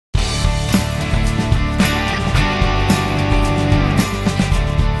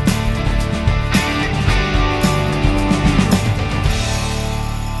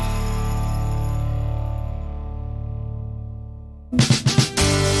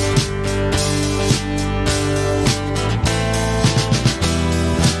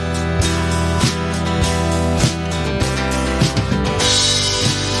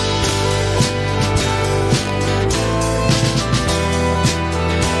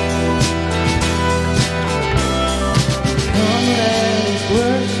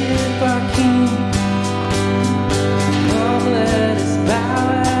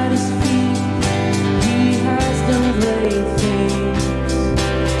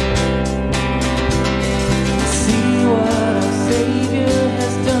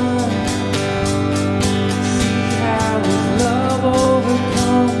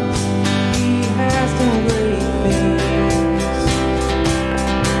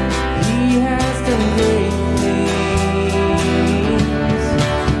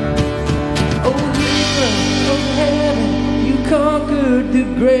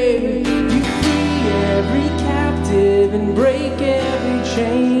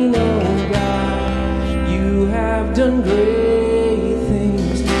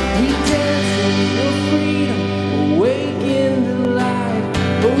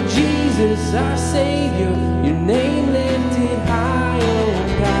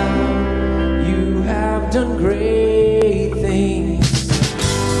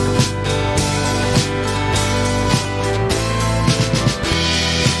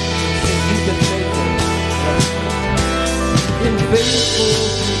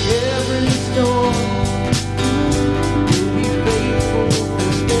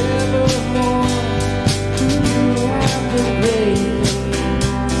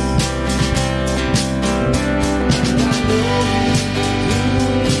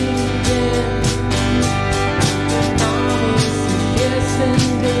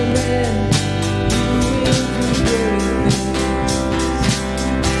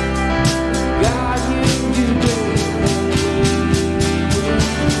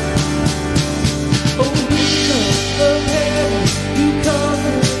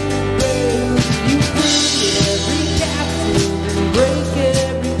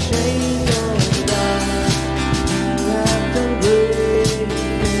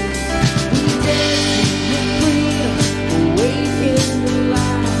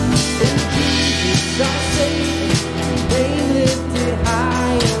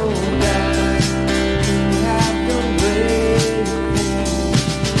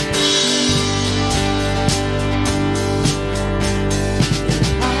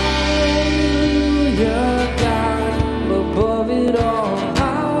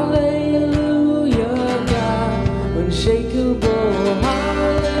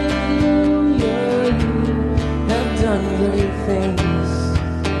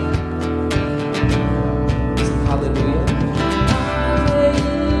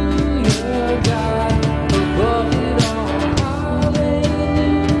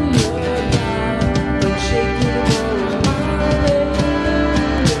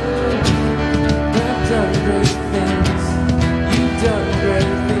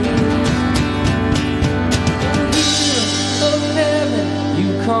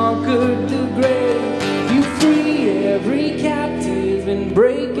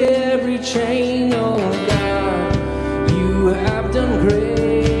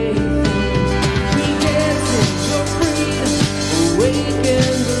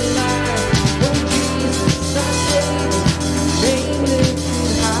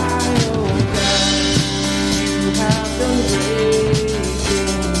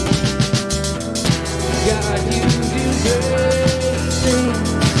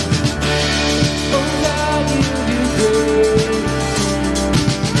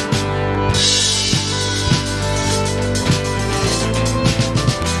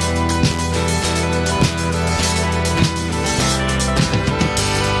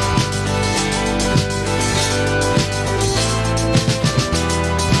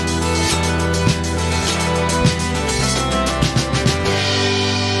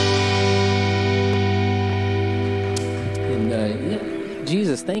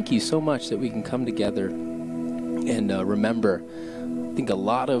Thank you so much that we can come together and remember. I think a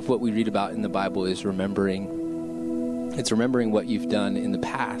lot of what we read about in the Bible is remembering. It's remembering what you've done in the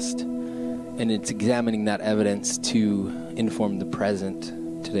past, and it's examining that evidence to inform the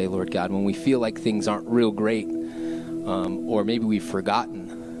present today, Lord God. When we feel like things aren't real great, or maybe we've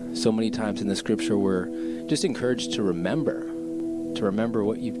forgotten, so many times in the Scripture we're just encouraged to remember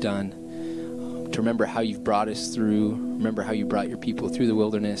what you've done. To remember how you've brought us through, remember how you brought your people through the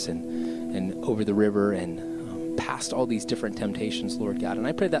wilderness and over the river and past all these different temptations, Lord God. And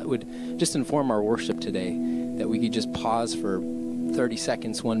I pray that would just inform our worship today, that we could just pause for 30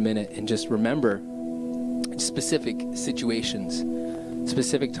 seconds, 1 minute, and just remember specific situations,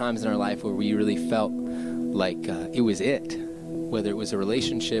 specific times in our life where we really felt like it was it, whether it was a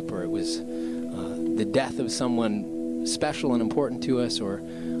relationship or it was the death of someone special and important to us, or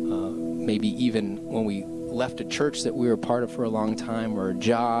maybe even when we left a church that we were a part of for a long time, or a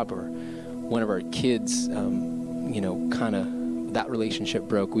job, or one of our kids, kind of that relationship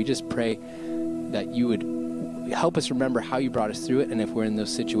broke. We just pray that you would help us remember how you brought us through it, and if we're in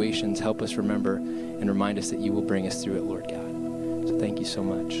those situations, help us remember and remind us that you will bring us through it, Lord God. So thank you so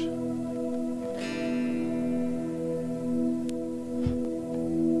much.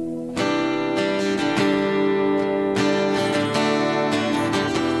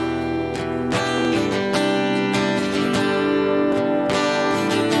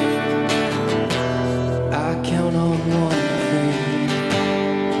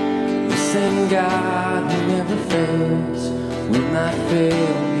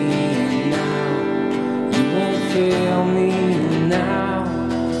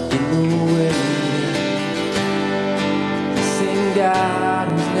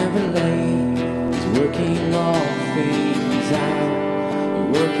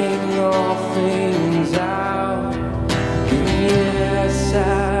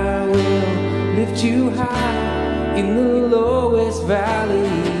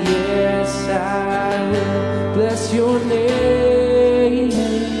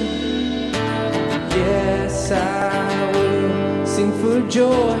 sing for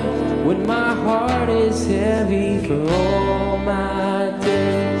joy when my heart is heavy for all my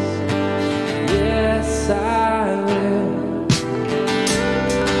days. Yes, I will.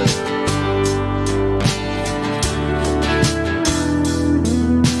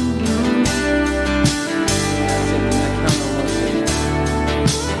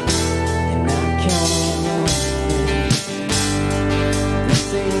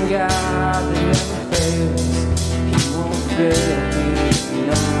 God that never fails, He won't fail me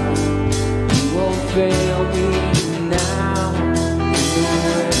now. He won't fail me now.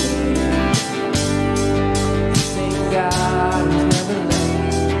 The same God who's never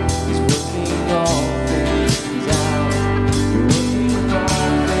late is working all things out. You're working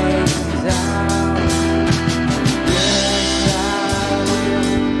all things out. Yes, I will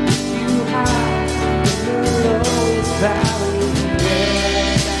lift you high in the lowest valley.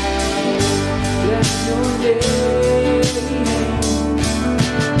 Bless your name.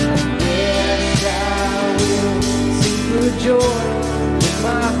 Yes, I will sing for joy when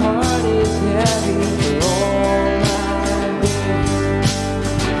my heart is heavy for all my days.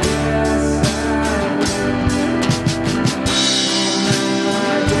 Yes, I will. All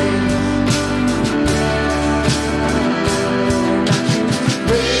my days. I choose to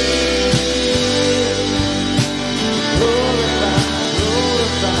praise, glorify.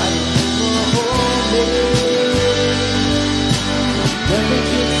 Nothing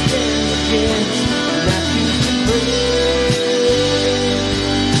can stand against, and I choose to praise,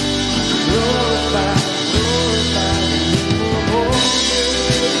 glorify the name of holy.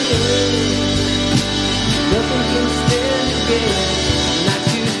 Nothing can stand against, and I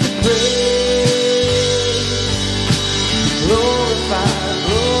choose to praise, glorify the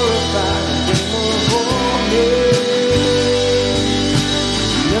name of holy.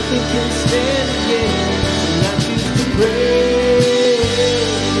 Nothing can stand against, and I choose to praise,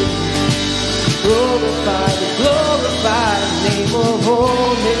 glorify the name of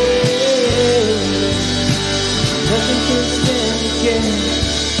holy. Nothing can stand against.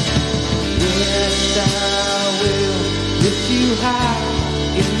 Yes, I will lift you high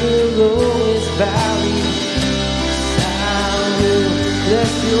in the lowest valley. I will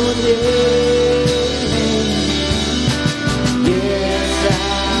bless your name. Yes, I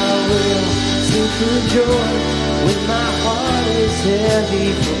will sing for joy when my heart is heavy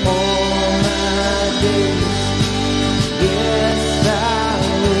for all my days. Yes, I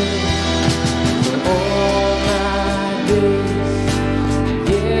will for all my days.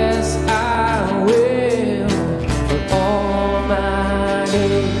 Yes, I will for all my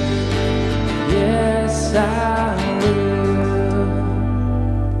days. Yes, I will.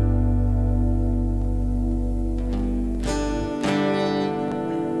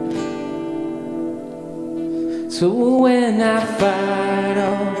 So when I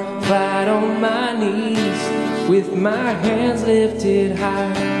I'll fight on my knees with my hands lifted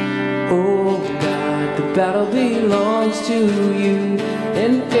high. Oh God, the battle belongs to you,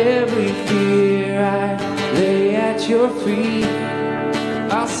 and every fear I lay at your feet.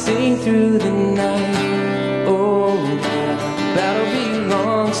 I'll sing through the night. Oh God, the battle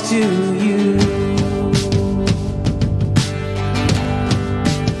belongs to you.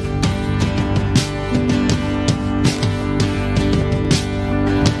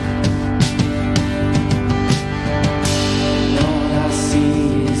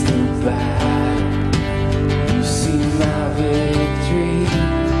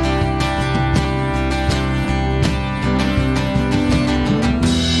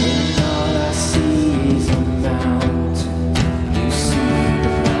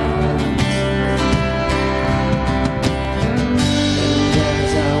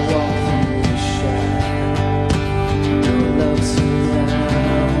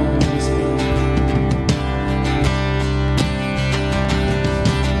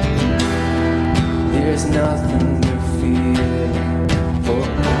 There's nothing to fear, for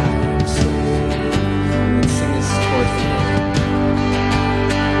I'm safe. Let's sing this chorus together.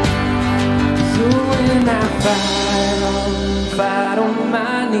 So when I fight on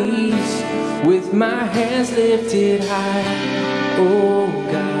my knees with my hands lifted high. Oh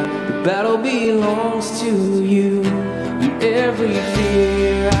God, the battle belongs to you. And every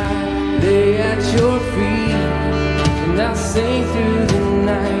fear I lay at your feet, and I sing through the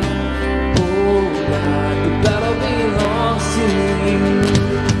night. Oh God, the battle belongs to you.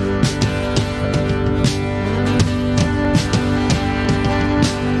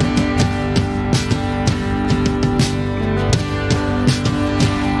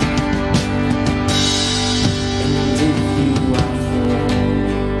 And if you are for me,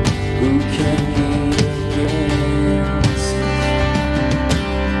 who can be against me?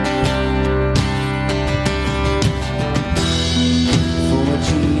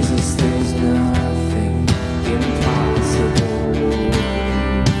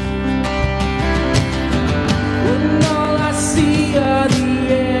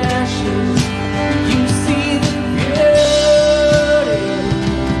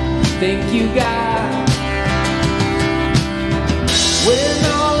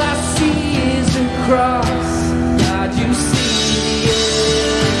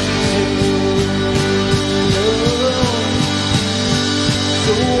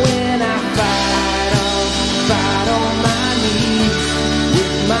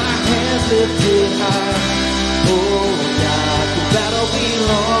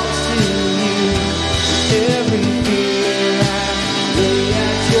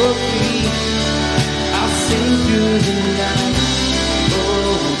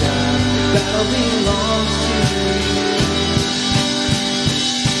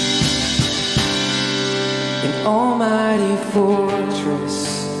 almighty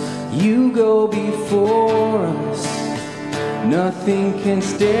fortress, you go before us. Nothing can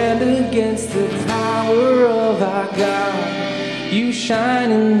stand against the power of our God. You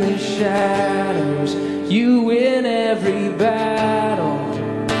shine in the shadows, you win every battle.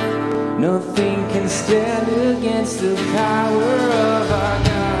 Nothing can stand against the power of our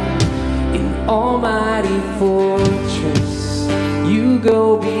God. In almighty fortress, you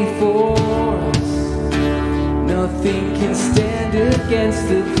go before us. Nothing can stand against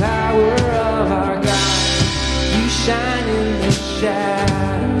the power of our God. You shine in the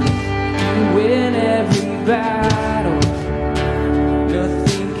shadows, you win every battle.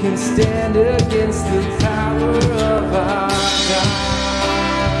 Nothing can stand against the power of our God.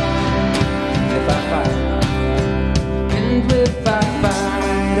 If I fight, and if I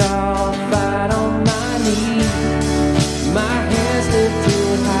fight, I'll fight on my knees, my hands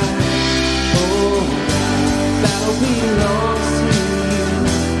lifted high. Oh, battle belongs to you.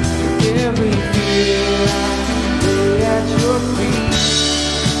 Every fear I lay at your feet,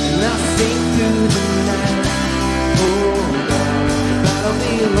 and I sing through the night. Oh, God, battle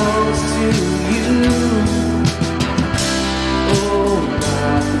belongs to you. Oh,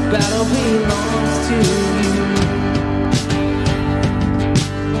 God, the battle belongs to you.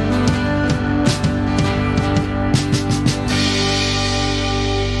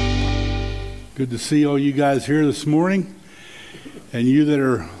 Good to see all you guys here this morning, and you that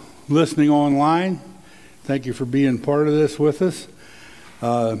are listening online. Thank you for being part of this with us.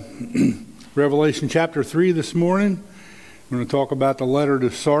 Revelation chapter 3 this morning. We're going to talk about the letter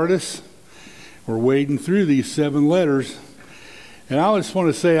to Sardis. We're wading through these 7 letters. And I just want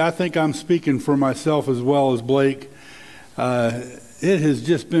to say, I think I'm speaking for myself as well as Blake. It has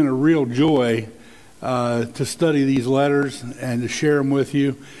just been a real joy to study these letters and to share them with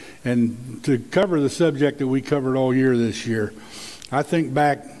you and to cover the subject that we covered all year this year. I think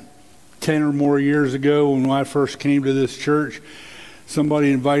back 10 or more years ago when I first came to this church,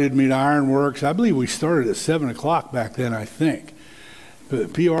 somebody invited me to Ironworks. I believe we started at 7 o'clock back then, I think.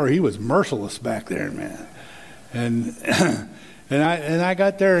 But PR, he was merciless back there, man. And and I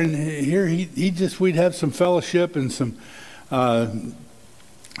got there, and here we'd have some fellowship and some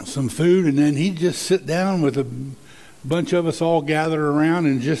food, and then he'd just sit down with a bunch of us all gather around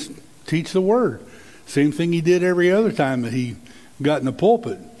and just teach the word. Same thing he did every other time that he got in the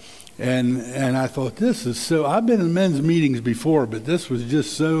pulpit. And I thought, this is so, I've been in men's meetings before, but this was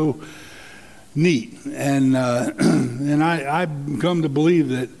just so neat. And and I come to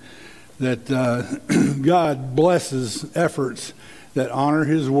believe that God blesses efforts that honor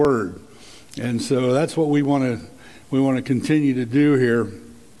his word. And so that's what we want to continue to do here.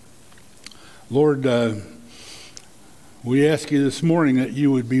 Lord, we ask you this morning that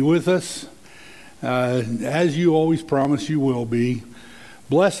you would be with us, as you always promise you will be.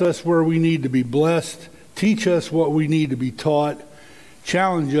 Bless us where we need to be blessed. Teach us what we need to be taught.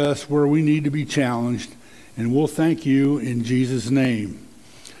 Challenge us where we need to be challenged. And we'll thank you in Jesus' name.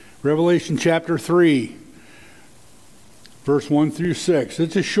 Revelation chapter 3, verse 1 through 6.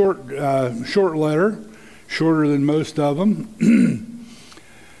 It's a short letter, shorter than most of them.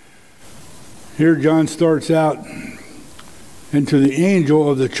 Here John starts out, "And to the angel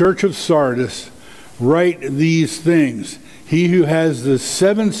of the church of Sardis, write these things. He who has the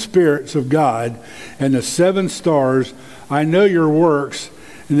 7 spirits of God and the 7 stars, I know your works,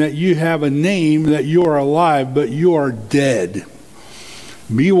 and that you have a name, that you are alive, but you are dead.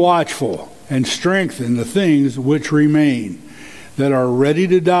 Be watchful and strengthen the things which remain, that are ready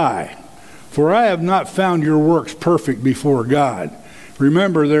to die. For I have not found your works perfect before God.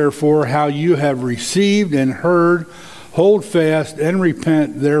 Remember, therefore, how you have received and heard. Hold fast and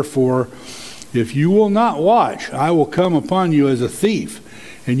repent, therefore. If you will not watch, I will come upon you as a thief,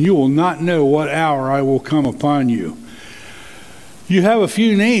 and you will not know what hour I will come upon you. You have a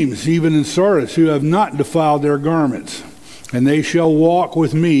few names, even in Sardis, who have not defiled their garments, and they shall walk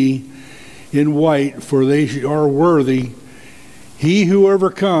with me in white, for they are worthy. He who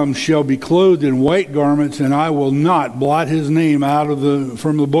overcomes shall be clothed in white garments, and I will not blot his name out of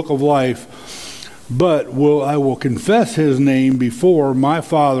from the book of life, but I will confess his name before my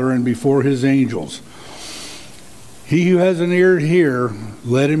Father and before his angels. He who has an ear to hear,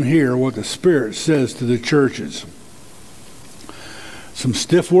 let him hear what the Spirit says to the churches." Some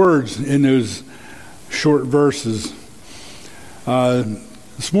stiff words in those short verses.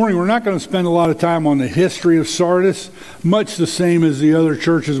 This morning we're not going to spend a lot of time on the history of Sardis, much the same as the other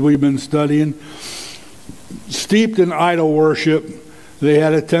churches we've been studying. Steeped in idol worship, they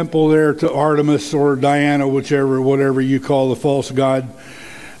had a temple there to Artemis or Diana, whatever you call the false god.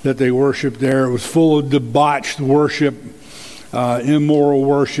 that they worshiped there. It was full of debauched worship, immoral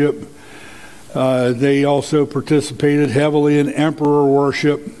worship. They also participated heavily in emperor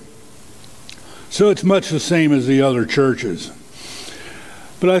worship. So it's much the same as the other churches.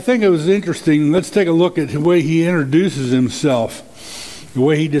 But I think it was interesting. Let's take a look at the way he introduces himself, the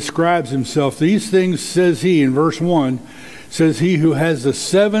way he describes himself. These things says he, in verse 1, says he who has the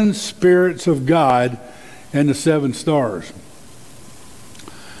 7 spirits of God and the 7 stars.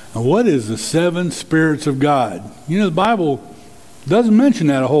 Now, what is the 7 spirits of God? You know, the Bible doesn't mention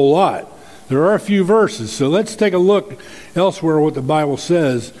that a whole lot. There are a few verses, so let's take a look elsewhere what the Bible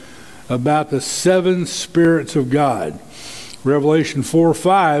says about the 7 spirits of God. Revelation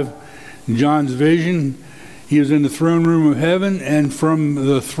 4:5, John's vision, he was in the throne room of heaven, and from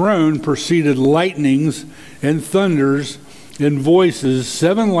the throne proceeded lightnings and thunders and voices.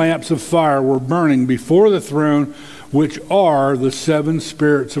 7 lamps of fire were burning before the throne, which are the 7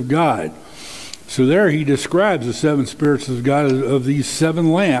 spirits of God. So there he describes the 7 spirits of God of these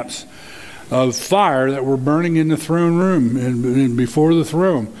 7 lamps of fire that were burning in the throne room and before the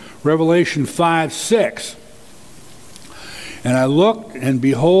throne. Revelation 5:6. And I looked, and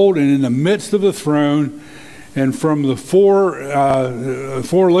behold, and in the midst of the throne, and from the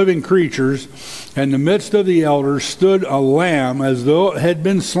four living creatures, and the midst of the elders, stood a lamb as though it had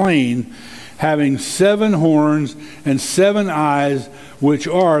been slain, having 7 horns and 7 eyes, which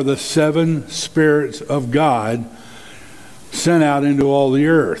are the 7 spirits of God sent out into all the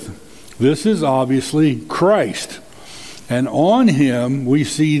earth. This is obviously Christ. And on him we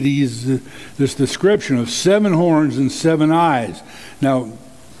see this description of 7 horns and 7 eyes. Now,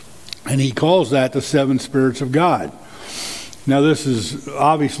 and he calls that the 7 spirits of God. Now, this is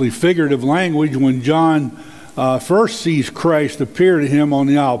obviously figurative language. When John first sees Christ appear to him on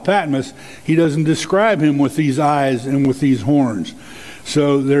the Isle of Patmos, he doesn't describe him with these eyes and with these horns.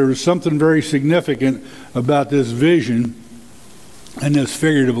 So there's something very significant about this vision and this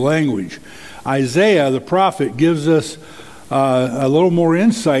figurative language. Isaiah, the prophet, gives us a little more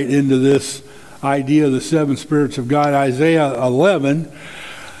insight into this idea of the 7 spirits of God. Isaiah 11,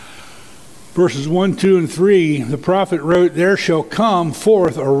 verses 1, 2, and 3, the prophet wrote, "There shall come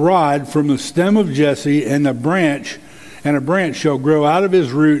forth a rod from the stem of Jesse, and a branch shall grow out of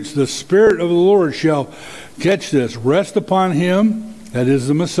his roots. The Spirit of the Lord shall," catch this, "rest upon him," that is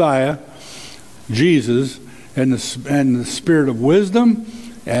the Messiah, Jesus, and the Spirit of wisdom,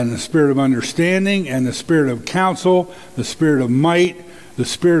 and the Spirit of understanding, and the Spirit of counsel, the Spirit of might, the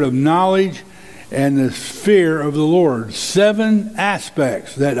Spirit of knowledge, and the fear of the Lord. 7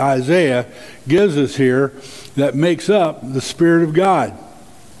 aspects that Isaiah gives us here that makes up the Spirit of God.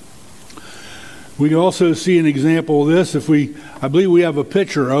 We also see an example of this. I believe we have a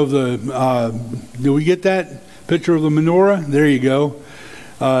picture of do we get that picture of the menorah? There you go.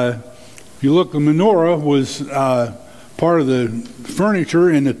 If you look, the menorah was part of the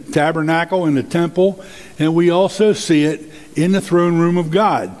furniture in the tabernacle, in the temple, and we also see it in the throne room of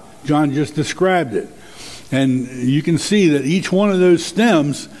God. John just described it. And you can see that each one of those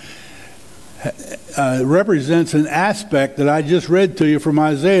stems represents an aspect that I just read to you from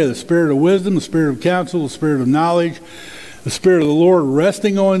Isaiah: the Spirit of wisdom, the Spirit of counsel, the Spirit of knowledge, the Spirit of the Lord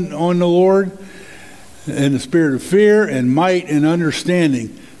resting on the Lord, and the Spirit of fear and might and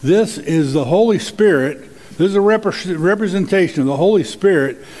understanding. This is the Holy Spirit. This is a representation of the Holy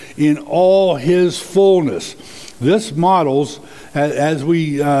Spirit in all his fullness. This models, as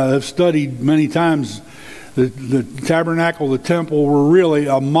we have studied many times, the tabernacle, the temple were really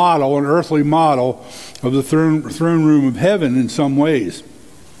a model, an earthly model of the throne room of heaven in some ways.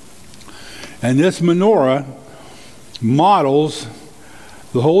 And this menorah models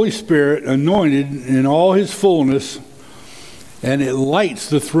the Holy Spirit anointed in all his fullness, and it lights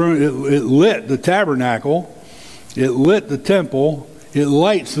the throne. It lit the tabernacle, it lit the temple, it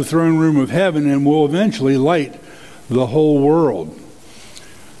lights the throne room of heaven, and will eventually light the whole world.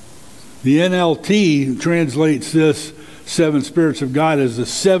 The NLT translates this 7 spirits of God as the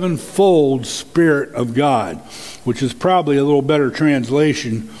 7-fold Spirit of God, which is probably a little better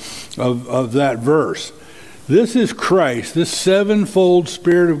translation of that verse. This is Christ, this 7-fold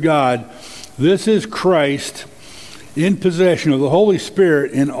Spirit of God. This is Christ in possession of the Holy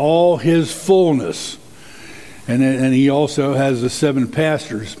Spirit in all his fullness. And he also has the 7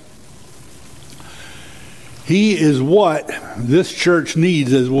 pastors. He is what this church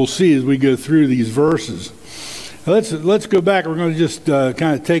needs, as we'll see as we go through these verses. Now let's go back. We're going to just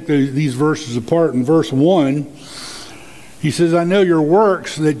kind of take these verses apart. In verse 1, he says, "I know your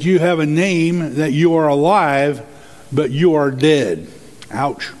works, that you have a name, that you are alive, but you are dead."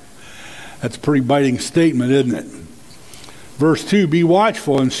 Ouch. That's a pretty biting statement, isn't it? Verse 2, be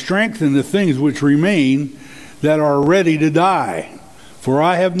watchful and strengthen the things which remain that are ready to die. For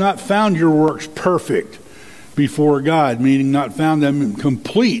I have not found your works perfect before God, meaning not found them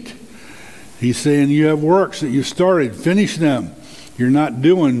complete. He's saying you have works that you started, finish them. You're not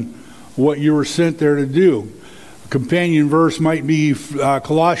doing what you were sent there to do. A companion verse might be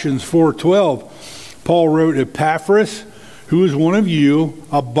Colossians 4:12. Paul wrote, Epaphras, who is one of you,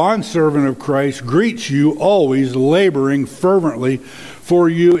 a bondservant of Christ, greets you always, laboring fervently for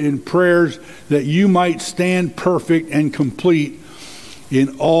you in prayers that you might stand perfect and complete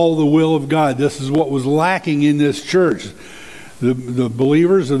in all the will of God. This is what was lacking in this church. The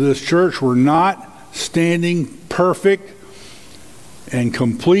believers of this church were not standing perfect and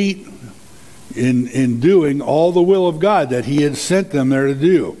complete in doing all the will of God that he had sent them there to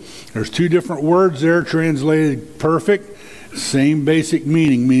do. There's two different words there translated perfect, same basic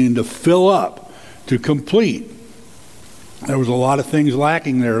meaning to fill up, to complete. There was a lot of things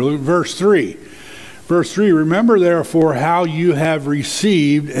lacking there. Look at verse 3. Verse 3, remember therefore how you have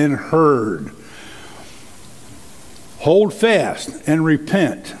received and heard. Hold fast and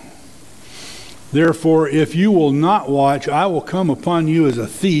repent. Therefore, if you will not watch, I will come upon you as a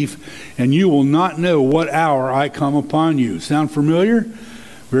thief, and you will not know what hour I come upon you. Sound familiar?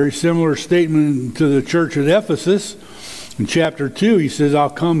 Very similar statement to the church at Ephesus. In chapter 2, he says, I'll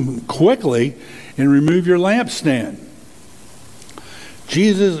come quickly and remove your lampstand.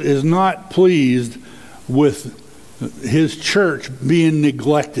 Jesus is not pleased with his church being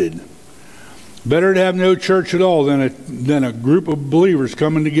neglected. Better to have no church at all than a group of believers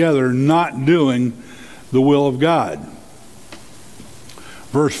coming together not doing the will of God.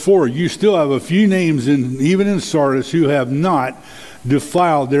 Verse 4, you still have a few names even in Sardis who have not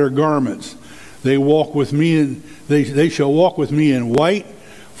defiled their garments. They walk with me and they shall walk with me in white,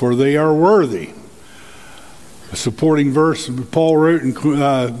 for they are worthy. A supporting verse Paul wrote in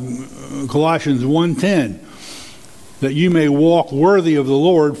Colossians 1:10, that you may walk worthy of the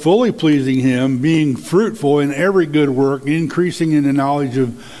Lord, fully pleasing him, being fruitful in every good work, increasing in the knowledge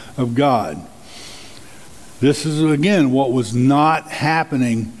of God. This is, again, what was not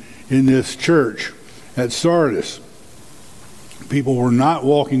happening in this church at Sardis. People were not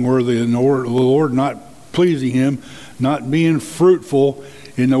walking worthy of the Lord, not pleasing him, not being fruitful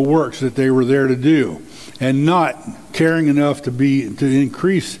in the works that they were there to do, and not caring enough to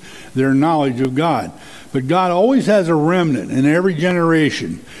increase their knowledge of God. But God always has a remnant in every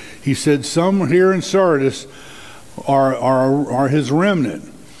generation. He said some here in Sardis are his remnant.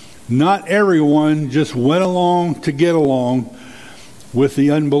 Not everyone just went along to get along with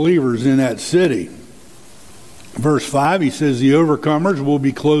the unbelievers in that city. Verse 5, he says, the overcomers will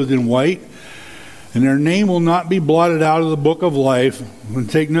be clothed in white, and their name will not be blotted out of the book of life. And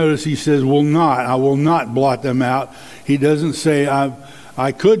take notice, he says, I will not blot them out. He doesn't say,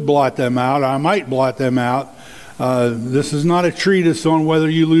 I could blot them out. I might blot them out. This is not a treatise on whether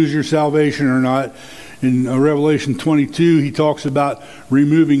you lose your salvation or not. In Revelation 22, he talks about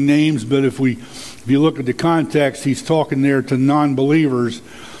removing names, but if you look at the context, he's talking there to non-believers.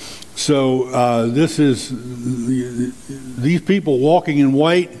 So these people walking in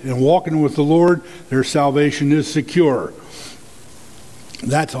white and walking with the Lord, their salvation is secure.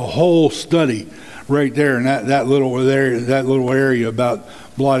 That's a whole study right there in that little area about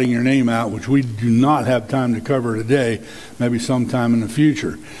blotting your name out, which we do not have time to cover today, maybe sometime in the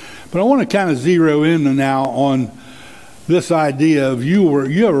future. But I want to kind of zero in now on this idea of you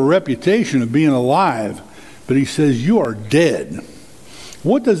have a reputation of being alive, but he says you are dead.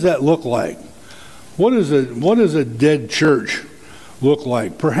 What does that look like? What does a dead church look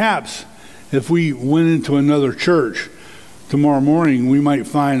like? Perhaps if we went into another church tomorrow morning, we might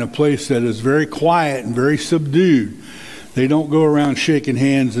find a place that is very quiet and very subdued. They don't go around shaking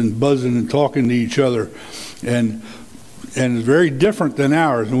hands and buzzing and talking to each other, and it's very different than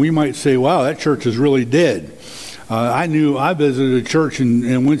ours. And we might say, wow, that church is really dead. I visited a church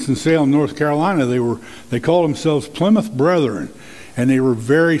in Winston-Salem, North Carolina. They called themselves Plymouth Brethren, and they were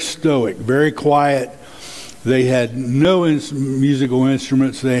very stoic, very quiet. They had no musical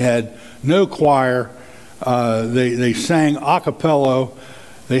instruments. They had no choir. They sang a cappella.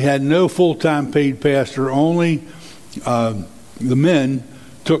 They had no full-time paid pastor. Only the men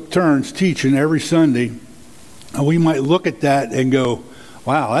took turns teaching every Sunday. And we might look at that and go,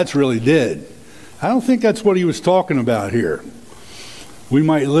 wow, that's really dead. I don't think that's what he was talking about here. We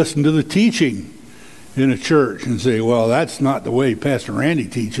might listen to the teaching in a church and say, well, that's not the way Pastor Randy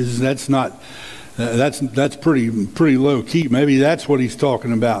teaches. That's pretty low key. Maybe that's what he's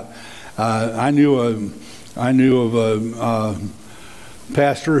talking about. I knew of a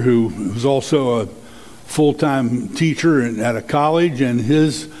pastor who was also a full-time teacher at a college, and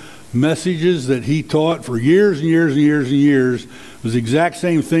his messages that he taught for years and years and years and years was the exact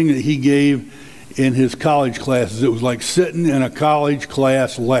same thing that he gave in his college classes. It was like sitting in a college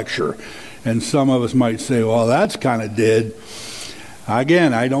class lecture. And some of us might say, well, that's kind of dead.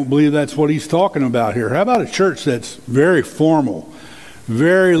 Again, I don't believe that's what he's talking about here. How about a church that's very formal,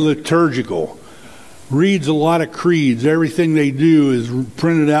 very liturgical, reads a lot of creeds? Everything they do is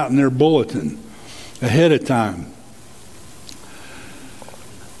printed out in their bulletin ahead of time.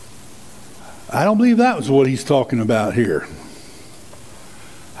 I don't believe that was what he's talking about here.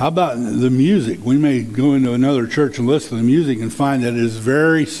 How about the music? We may go into another church and listen to the music and find that it is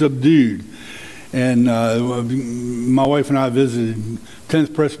very subdued. And my wife and I visited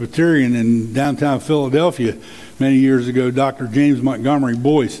 10th Presbyterian in downtown Philadelphia many years ago. Dr. James Montgomery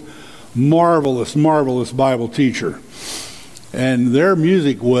Boyce, marvelous, marvelous Bible teacher. And their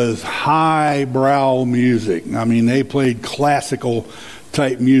music was highbrow music. I mean, they played classical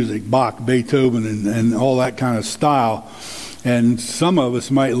type music, Bach, Beethoven, and all that kind of style. And some of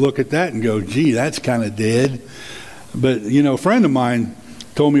us might look at that and go, gee, that's kind of dead. But, you know, a friend of mine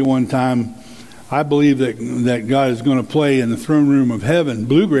told me one time, I believe that God is going to play in the throne room of heaven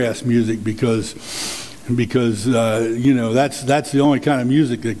bluegrass music because you know, that's the only kind of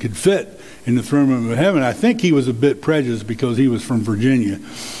music that could fit in the throne room of heaven. I think he was a bit prejudiced because he was from Virginia.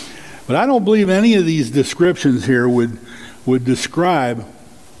 But I don't believe any of these descriptions here would describe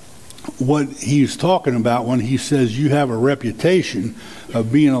what he's talking about when he says you have a reputation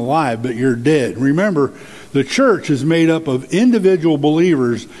of being alive, but you're dead. Remember, the church is made up of individual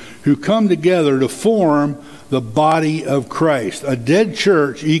believers who come together to form the body of Christ. A dead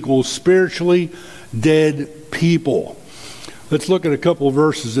church equals spiritually dead people. Let's look at a couple of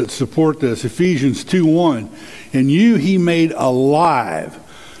verses that support this. Ephesians 2:1. And you he made alive,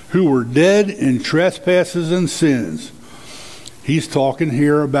 who were dead in trespasses and sins. He's talking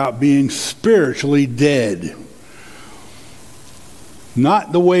here about being spiritually dead.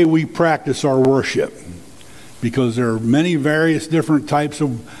 Not the way we practice our worship, because there are many various different types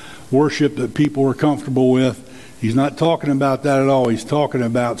of worship that people are comfortable with. He's not talking about that at all. He's talking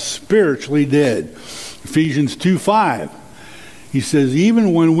about spiritually dead. Ephesians 2:5. He says,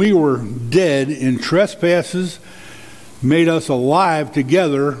 even when we were dead in trespasses, made us alive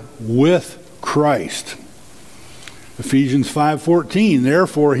together with Christ. Ephesians 5:14,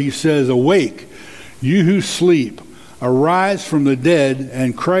 therefore he says, awake, you who sleep, arise from the dead,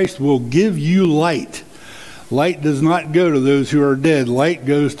 and Christ will give you light. Light does not go to those who are dead. Light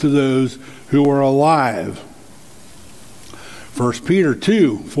goes to those who are alive. 1 Peter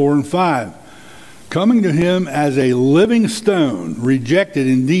 2:4 and 5, coming to him as a living stone, rejected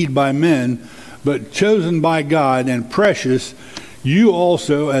indeed by men, but chosen by God and precious, you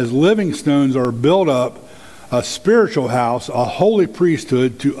also as living stones are built up a spiritual house, a holy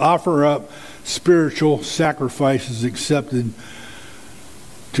priesthood, to offer up spiritual sacrifices acceptable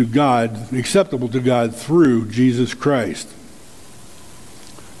to God through Jesus Christ.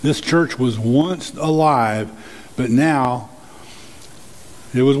 This church was once alive, but now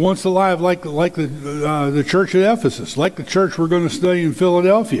it was once alive like the church at Ephesus, like the church we're going to study in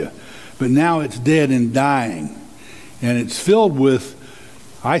Philadelphia, but now it's dead and dying, and it's filled with,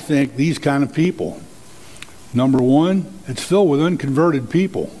 I think, these kind of people. Number one, it's filled with unconverted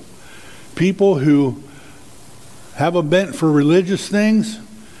people. People who have a bent for religious things,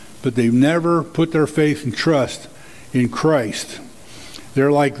 but they've never put their faith and trust in Christ.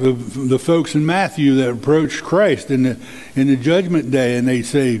 They're like the folks in Matthew that approached Christ in the judgment day, and they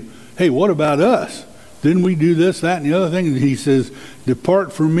say, hey, what about us? Didn't we do this, that, and the other thing? And he says,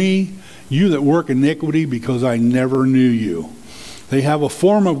 depart from me, you that work iniquity, because I never knew you. They have a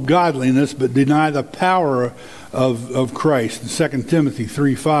form of godliness, but deny the power of Christ. 2 Timothy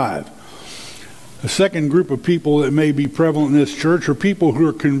 3:5. A second group of people that may be prevalent in this church are people who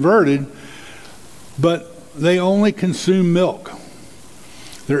are converted, but they only consume milk.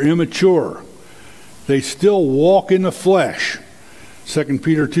 They're immature. They still walk in the flesh. 2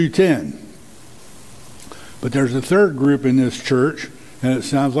 Peter 2:10. But there's a third group in this church, and it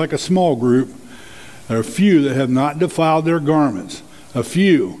sounds like a small group. There are a few that have not defiled their garments. A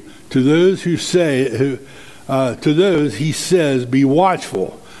few. To those he says, be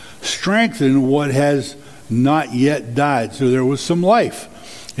watchful. Strengthen what has not yet died. So there was some life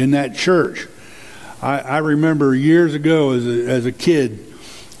in that church. I remember years ago as a kid,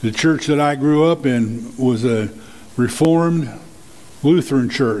 the church that I grew up in was a Reformed Lutheran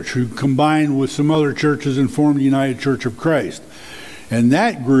church who combined with some other churches and formed the United Church of Christ. And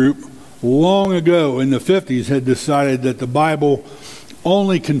that group, long ago in the 50s, had decided that the Bible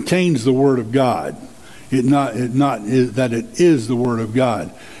only contains the Word of God. that it is the Word of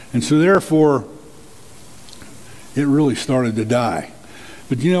God. And so therefore, it really started to die.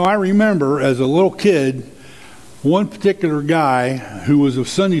 But you know, I remember as a little kid, one particular guy who was a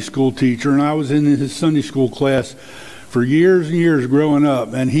Sunday school teacher, and I was in his Sunday school class for years and years growing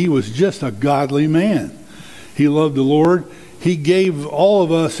up, and he was just a godly man. He loved the Lord. He gave all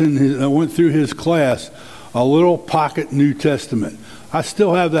of us went through his class a little pocket New Testament. I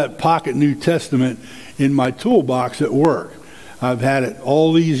still have that pocket New Testament in my toolbox at work. I've had it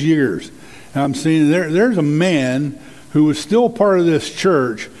all these years. And I'm saying there's a man who was still part of this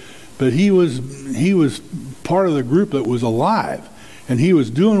church, but he was part of the group that was alive, and he was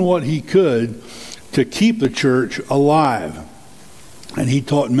doing what he could to keep the church alive. And he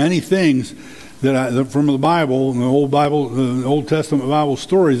taught many things from the Bible, the Old Testament Bible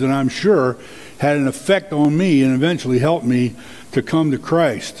stories, that I'm sure had an effect on me and eventually helped me to come to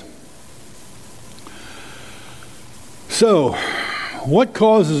Christ. So, what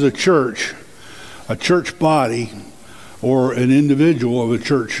causes a church body, or an individual of a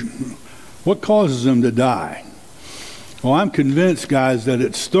church, what causes them to die? Well, I'm convinced, guys, that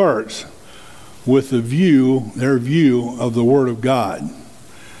it starts with their view of the Word of God.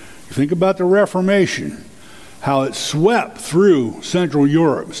 Think about the Reformation, how it swept through Central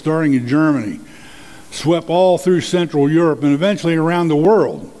Europe, starting in Germany, swept all through Central Europe and eventually around the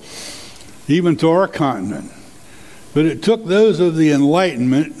world, even to our continent. But it took those of the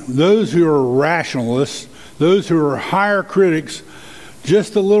Enlightenment, those who are rationalists, those who are higher critics,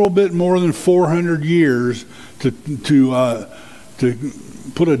 just a little bit more than 400 years to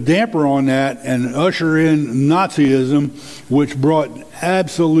put a damper on that and usher in Nazism, which brought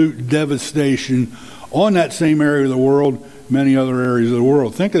absolute devastation on that same area of the world, many other areas of the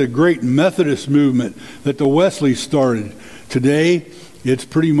world. Think of the great Methodist movement that the Wesleys started. Today, it's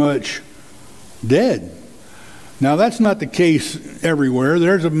pretty much dead. Now, that's not the case everywhere.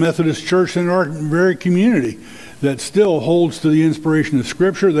 There's a Methodist church in our very community that still holds to the inspiration of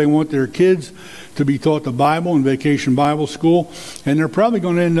Scripture. They want their kids to be taught the Bible in Vacation Bible School, and they're probably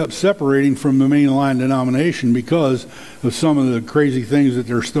going to end up separating from the mainline denomination because of some of the crazy things that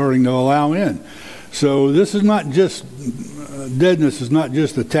they're starting to allow in. So this is not just, deadness is not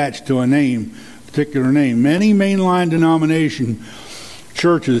just attached to a name, particular name. Many mainline denomination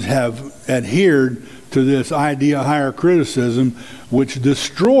churches have adhered to this idea of higher criticism, which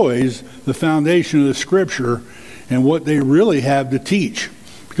destroys the foundation of the Scripture and what they really have to teach.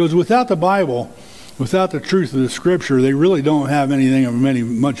 Because without the Bible, without the truth of the Scripture, they really don't have anything of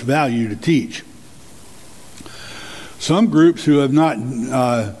much value to teach. Some groups who have not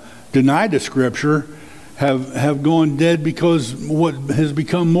denied the Scripture have gone dead because what has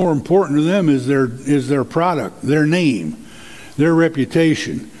become more important to them is their product, their name, their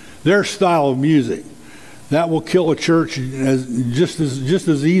reputation, their style of music. That will kill a church just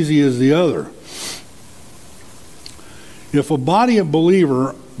as easy as the other. If a body of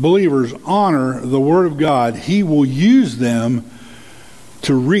believers honor the Word of God, He will use them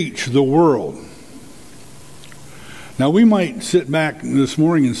to reach the world. Now, we might sit back this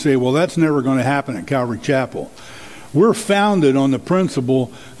morning and say, well, that's never going to happen at Calvary Chapel. We're founded on the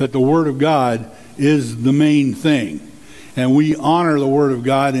principle that the Word of God is the main thing. And we honor the Word of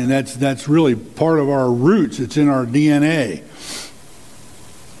God, and that's really part of our roots. It's in our DNA.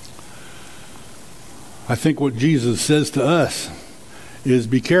 I think what Jesus says to us is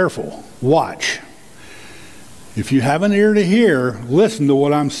be careful, watch. If you have an ear to hear, listen to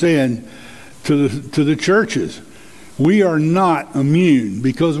what I'm saying to the churches. We are not immune.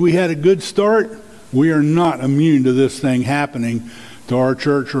 Because we had a good start, we are not immune to this thing happening to our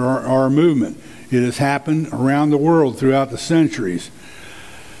church or our movement. It has happened around the world throughout the centuries.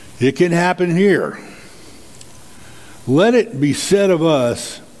 It can happen here. Let it be said of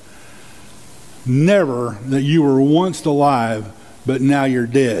us, never that you were once alive, but now you're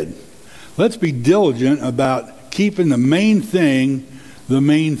dead. Let's be diligent about keeping the main thing.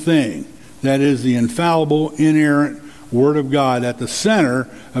 That is the infallible, inerrant Word of God at the center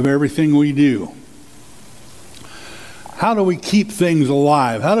of everything we do. How do we keep things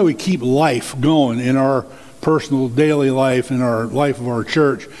alive? How do we keep life going in our personal daily life, in our life of our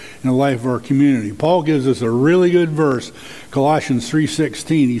church, in the life of our community? Paul gives us a really good verse, Colossians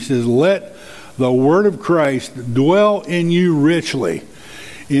 3:16. He says, let the word of Christ dwell in you richly,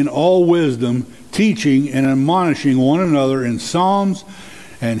 in all wisdom, teaching and admonishing one another in psalms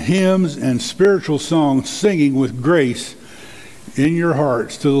and hymns and spiritual songs, singing with grace in your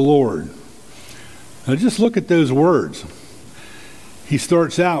hearts to the Lord. Now just look at those words. He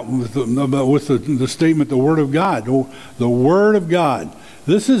starts out with the statement, the Word of God. The Word of God.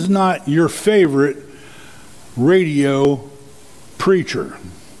 This is not your favorite radio preacher.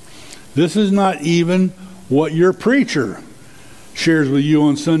 This is not even what your preacher shares with you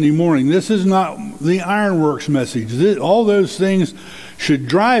on Sunday morning. This is not the Ironworks message. All those things should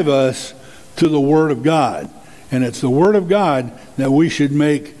drive us to the Word of God. And it's the Word of God that we should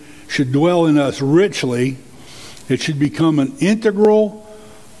dwell in us richly. It should become an integral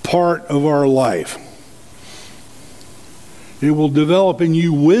part of our life. It will develop in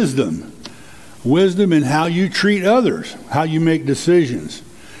you wisdom. Wisdom in how you treat others, how you make decisions.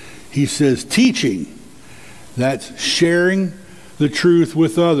 He says teaching. That's sharing the truth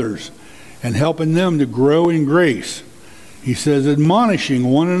with others and helping them to grow in grace. He says admonishing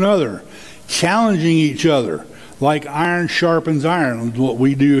one another, challenging each other, like iron sharpens iron, is what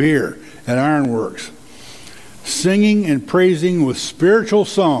we do here at Ironworks. Singing and praising with spiritual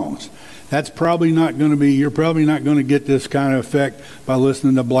songs. That's probably not going to be, you're probably not going to get this kind of effect by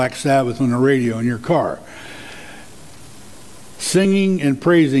listening to Black Sabbath on the radio in your car. Singing and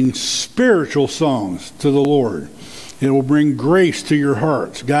praising spiritual songs to the Lord. It will bring grace to your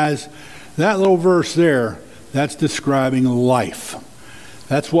hearts. Guys, that little verse there, that's describing life.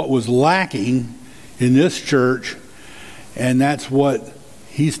 That's what was lacking in this church, and that's what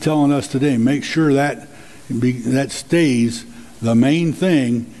he's telling us today. Make sure that stays the main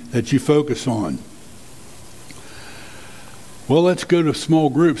thing that you focus on. Well, let's go to small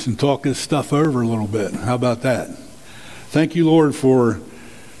groups and talk this stuff over a little bit. How about that? Thank you, Lord, for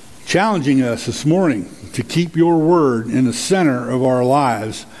challenging us this morning to keep your word in the center of our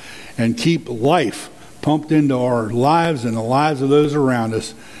lives and keep life pumped into our lives and the lives of those around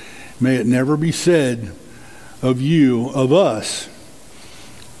us. May it never be said of us,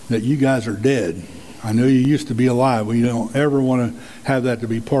 that you guys are dead. I know you used to be alive. We don't ever want to have that to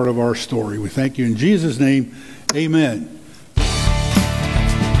be part of our story. We thank you in Jesus' name. Amen.